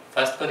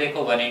 first को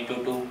देखो 1 into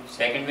 2,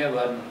 सेकंड में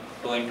 1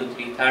 2 into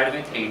 3, थर्ड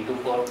में 3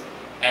 into 4.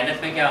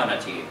 nth में क्या होना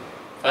चाहिए?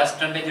 फर्स्ट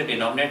टर्म में जो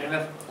डिनोमिनेटर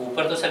में,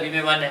 ऊपर तो सभी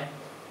में 1 है,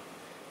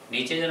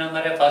 नीचे जो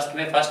नंबर है फर्स्ट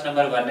में फर्स्ट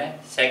नंबर 1 है,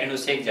 सेकंड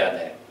उससे एक ज़्यादा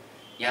है.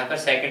 यहाँ पर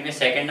सेकंड में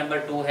सेकंड नंबर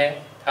 2 है,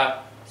 था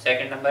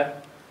सेकंड नंबर,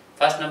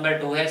 फर्स्ट नंबर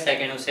 2 है,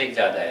 सेकंड उससे एक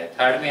ज़्यादा है,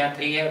 थर्ड में यहाँ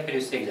 3 है, फिर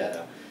उससे एक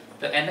ज़्यादा.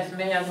 तो nth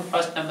में यहाँ जो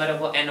फर्स्ट नंबर है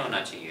वो n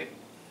होना चाहिए,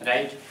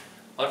 राइट?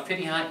 और फिर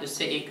यहाँ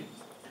उससे एक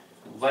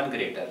 1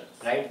 greater,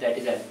 right? That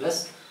is n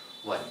plus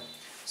 1.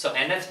 So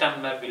nth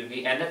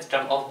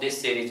term of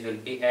this series will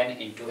be n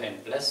into n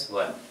plus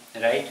 1,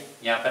 right?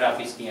 यहाँ पर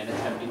आप इसकी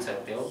nth term लिख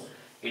सकते हो.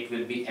 It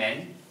will be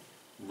n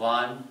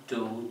 1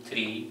 2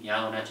 3,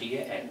 यहाँ होना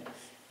चाहिए n.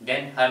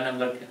 Then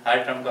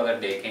हर टर्म को अगर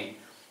देखें,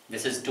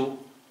 दिस इज 2,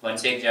 1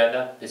 से एक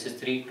ज़्यादा, दिस इज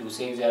 3, 2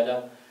 से एक ज़्यादा,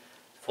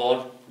 4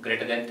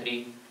 greater than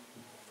 3,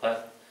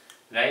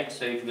 right,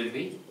 so it will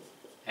be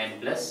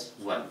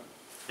n+1,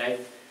 right.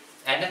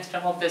 nth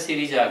term of the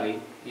series आ गई,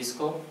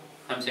 इसको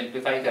हम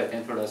सिंप्लीफाई करते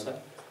हैं थोड़ा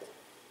सा,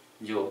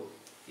 जो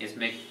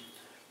इसमें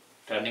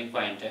टर्निंग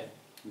पॉइंट है,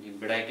 ये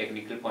बड़ा ही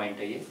टेक्निकल पॉइंट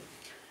है ये।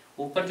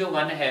 ऊपर जो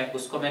 1 है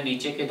उसको मैं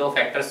नीचे के 2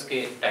 फैक्टर्स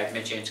के टाइप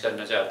में चेंज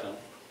करना चाहता हूँ।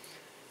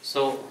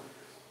 सो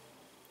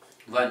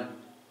 1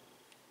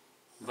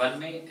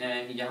 में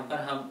यहाँ पर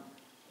हम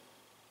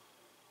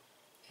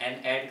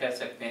n ऐड कर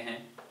सकते हैं,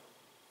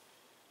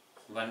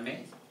 1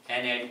 में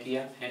n ऐड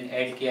किया, n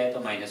ऐड किया है तो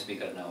माइनस भी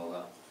करना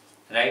होगा,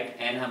 राइट।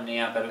 n हमने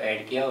यहाँ पर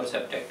ऐड किया और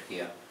सब्ट्रैक्ट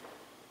किया,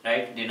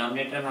 राइट।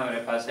 डिनोमिनेटर में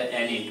हमारे पास है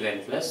n into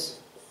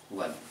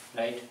n+1,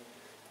 right.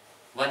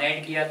 1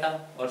 add किया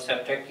था और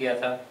सब्ट्रैक्ट किया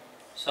था,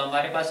 सो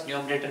हमारे पास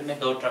न्यूमरेटर में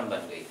 2 टर्म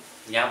बन गई।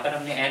 यहाँ पर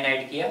हमने n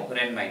ऐड किया और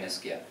n माइनस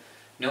किया।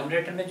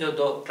 न्यूमरेटर में जो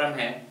 2 टर्म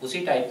है उसी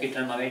टाइप की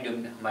टर्म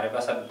हमारे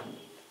पास अब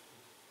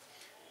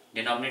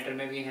डिनोमिनेटर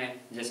में भी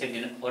हैं,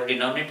 जैसे और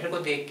डिनोमिनेटर को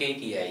देख के ही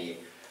किया है ये।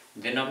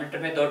 डिनोमिनेटर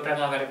में 2 टर्म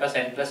हमारे पास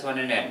n+1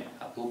 एंड n,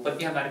 अब ऊपर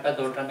भी हमारे पास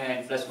 2 टर्म है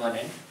n+1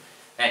 एंड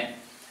n।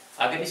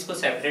 अगर इसको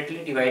सेपरेटली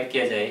डिवाइड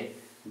किया जाए,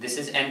 this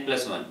is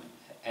n+1,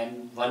 n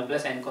 1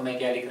 + n को मैं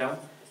क्या लिख रहा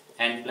हूँ,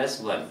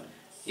 n+1।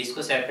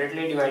 इसको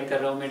सेपरेटली डिवाइड कर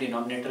रहा हूँ मैं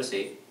डिनोमिनेटर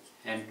से,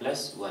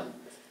 n+1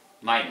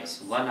 minus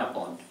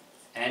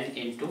 1/n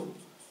into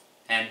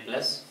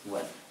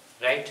n+1,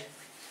 right.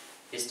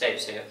 इस टाइप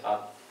से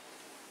आप,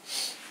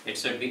 it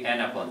should be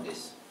n/this।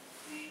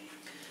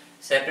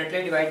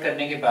 Separately divide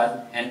करने के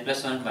बाद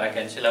n+1 हमारा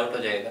कैंसिल आउट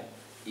हो जाएगा,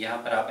 यहाँ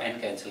पर आप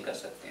n कैंसिल कर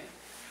सकते हैं।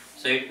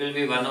 So it will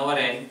be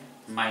 1/n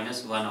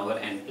minus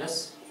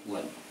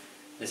 1/n+1।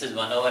 This is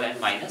 1/n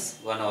minus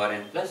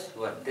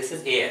 1/n+1। This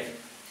is an।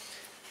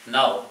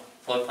 Now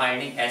for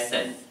finding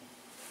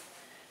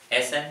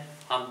Sn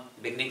हम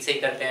बिगनिंग से ही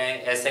करते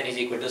हैं। Sn is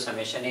equal to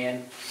summation an,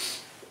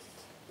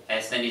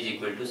 Sn is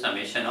equal to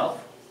summation of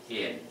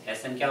an।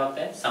 Sn क्या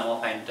होता है, सम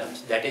of n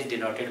terms, that is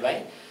denoted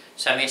by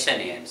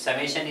summation an।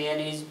 Summation an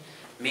is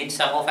means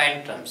sum of n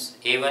terms,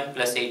 a1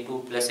 plus a2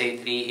 plus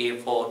a3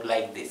 a4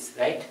 like this,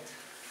 right?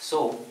 So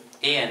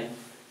an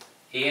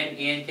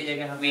की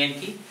जगह हम an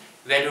की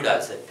value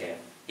डाल सकते हैं।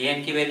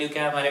 an की value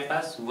क्या है हमारे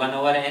पास,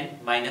 1/n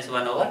minus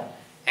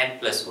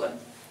 1/n+1,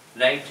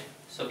 right.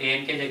 So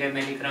an के जगह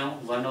मैं लिख रहा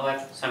हूँ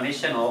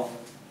 1/समेशन ऑफ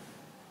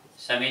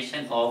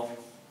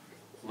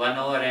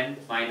 1/n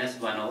माइनस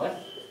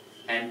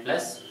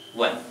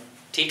 1/n+1,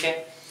 ठीक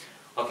है।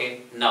 ओके,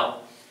 नाउ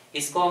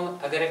इसको हम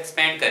अगर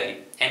एक्सपेंड करें,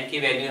 n की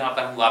वैल्यू यहाँ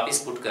पर हम वापस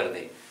पुट कर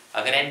दें।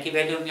 अगर n की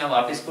वैल्यू हम यहाँ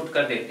वापस पुट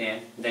कर देते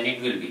हैं, then it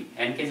will be,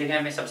 n की जगह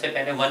हमें सबसे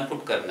पहले 1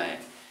 पुट करना है।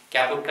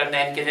 क्या पुट करना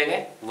है n की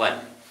जगह, 1।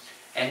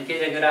 n की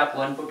जगह आप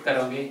 1 पुट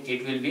करोगे,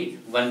 इट विल बी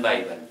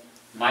 1/1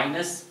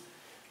 माइनस,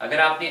 अगर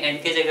आपने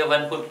n की जगह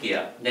 1 पुट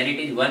किया, then it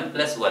is 1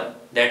 + 1,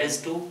 that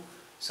is 2,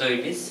 so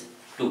it is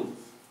 2।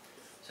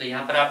 सो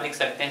यहाँ पर आप लिख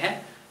सकते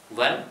हैं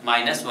 1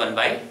 minus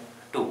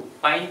 1/2,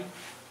 fine,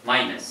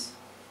 minus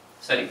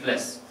sorry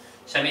plus,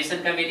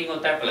 summation का मीनिंग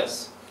होता है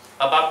प्लस।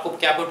 अब आपको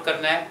क्या पुट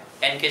करना है,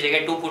 n की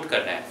जगह 2 पुट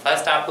करना है।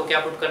 फर्स्ट आपको क्या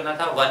पुट करना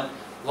था, 1,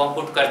 वो हम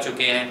पुट कर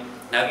चुके हैं।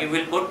 Now you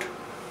will put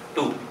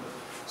 2।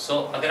 सो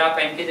अगर आप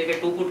n की जगह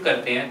 2 पुट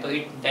करते हैं तो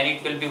then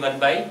it will be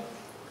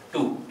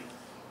 1/2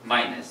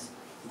 minus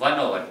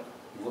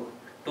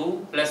 1/2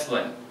 +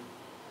 1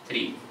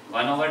 3,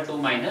 1/2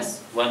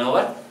 minus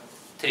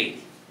 1/3,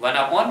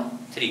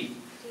 1/3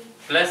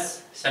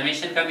 plus,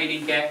 summation का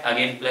मीनिंग क्या है,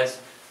 अगेन प्लस,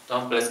 तो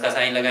हम प्लस का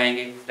साइन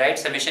लगाएंगे, राइट।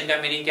 समेशन का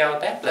मीनिंग क्या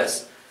होता है,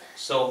 प्लस।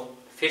 सो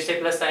फिर से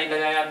प्लस साइन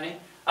लगाया हमने।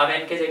 अब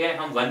n के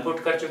जगह हम 1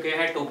 पुट कर चुके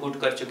हैं, 2 पुट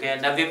कर चुके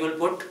हैं, now we will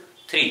put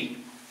 3,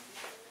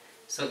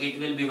 so it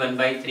will be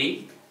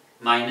 1/3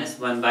 minus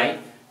 1/3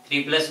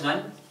 +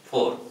 1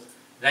 4,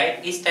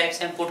 right. इस टाइप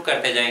से हम पुट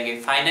करते जाएंगे।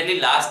 फाइनली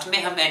लास्ट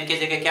में हम n की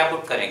जगह क्या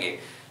पुट करेंगे,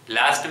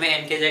 लास्ट में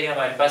n की जगह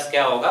हमारे पास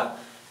क्या होगा,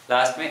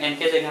 लास्ट में n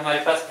की जगह हमारे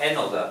पास n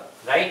होगा,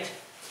 राइट।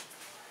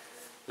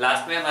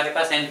 लास्ट में हमारे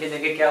पास n की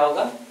जगह क्या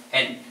होगा,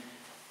 n।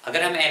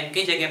 अगर हम n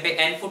की जगह पे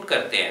n पुट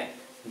करते हैं,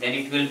 then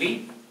it will be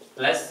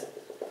plus,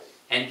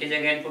 n की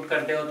जगह n पुट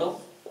करते हो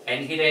तो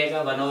n ही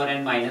रहेगा,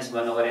 1/n माइनस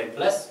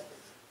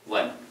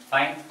 1/n+1,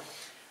 फाइन।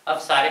 अब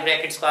सारे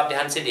ब्रैकेट्स को आप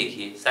ध्यान से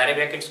देखिए, सारे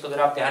ब्रैकेट्स को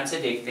अगर आप ध्यान से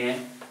देखते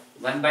हैं,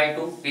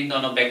 1/2 इन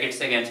दोनों ब्रैकेट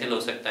से कैंसिल हो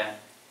सकता है,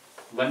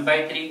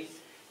 1/3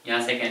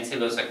 यहाँ से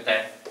कैंसिल हो सकता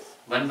है,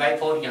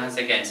 1/4 यहाँ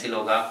से कैंसिल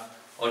होगा,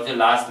 और जो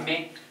लास्ट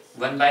में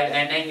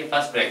 1/n है ये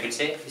फर्स्ट ब्रैकेट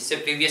से, इससे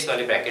प्रीवियस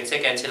वाले ब्रैकेट से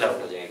कैंसिल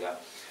आउट हो जाएगा।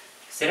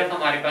 सिर्फ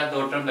हमारे पास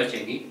 2 टर्म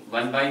बचेगी,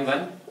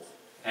 1/1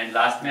 एंड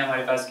लास्ट में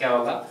हमारे पास क्या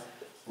होगा,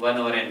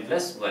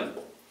 1/n+1,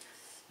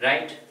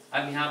 राइट।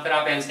 अब यहाँ पर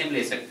आप एलसीएम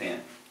ले सकते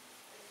हैं,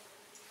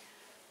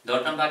 2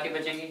 टर्म बाकी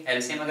बचेंगे।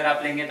 एलसीएम अगर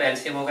आप लेंगे तो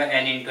एलसीएम होगा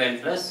n into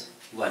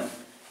n+1,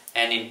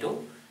 n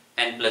into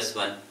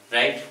n+1,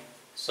 right.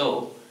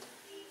 सो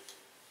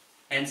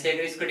n से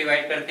अगर इसको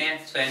डिवाइड करते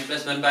हैं तो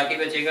n+1 बाकी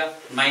बचेगा,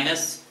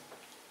 माइनस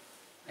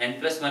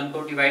n+1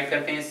 को डिवाइड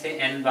करते हैं इससे,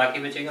 n बाकी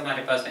बचेगा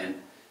हमारे पास n,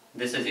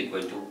 this is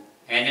equal to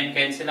n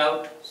cancel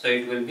out, so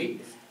it will be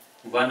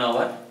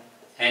 1/n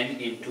n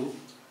into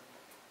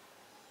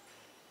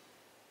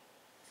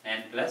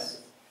n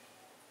plus,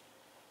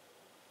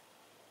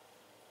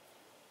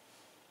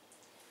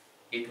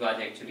 it was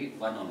actually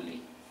 1 only.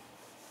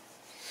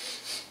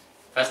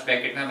 First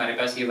bracket में हमारे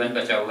पास ये 1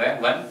 बचा हुआ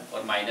है, 1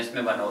 और माइनस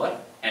में 1 over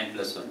n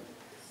plus 1.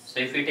 So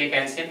if we take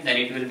LCM, then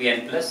it will be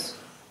n plus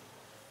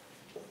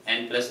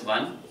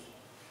 1,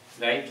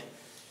 right?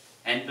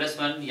 n plus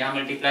 1 यहाँ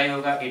multiply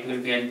होगा, it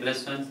will be n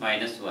plus 1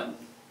 minus 1.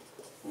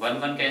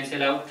 1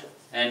 cancel out,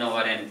 n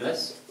over n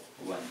plus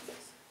 1.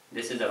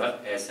 This is our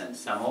SN,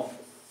 sum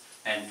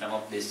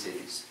of this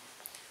series.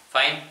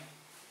 Fine.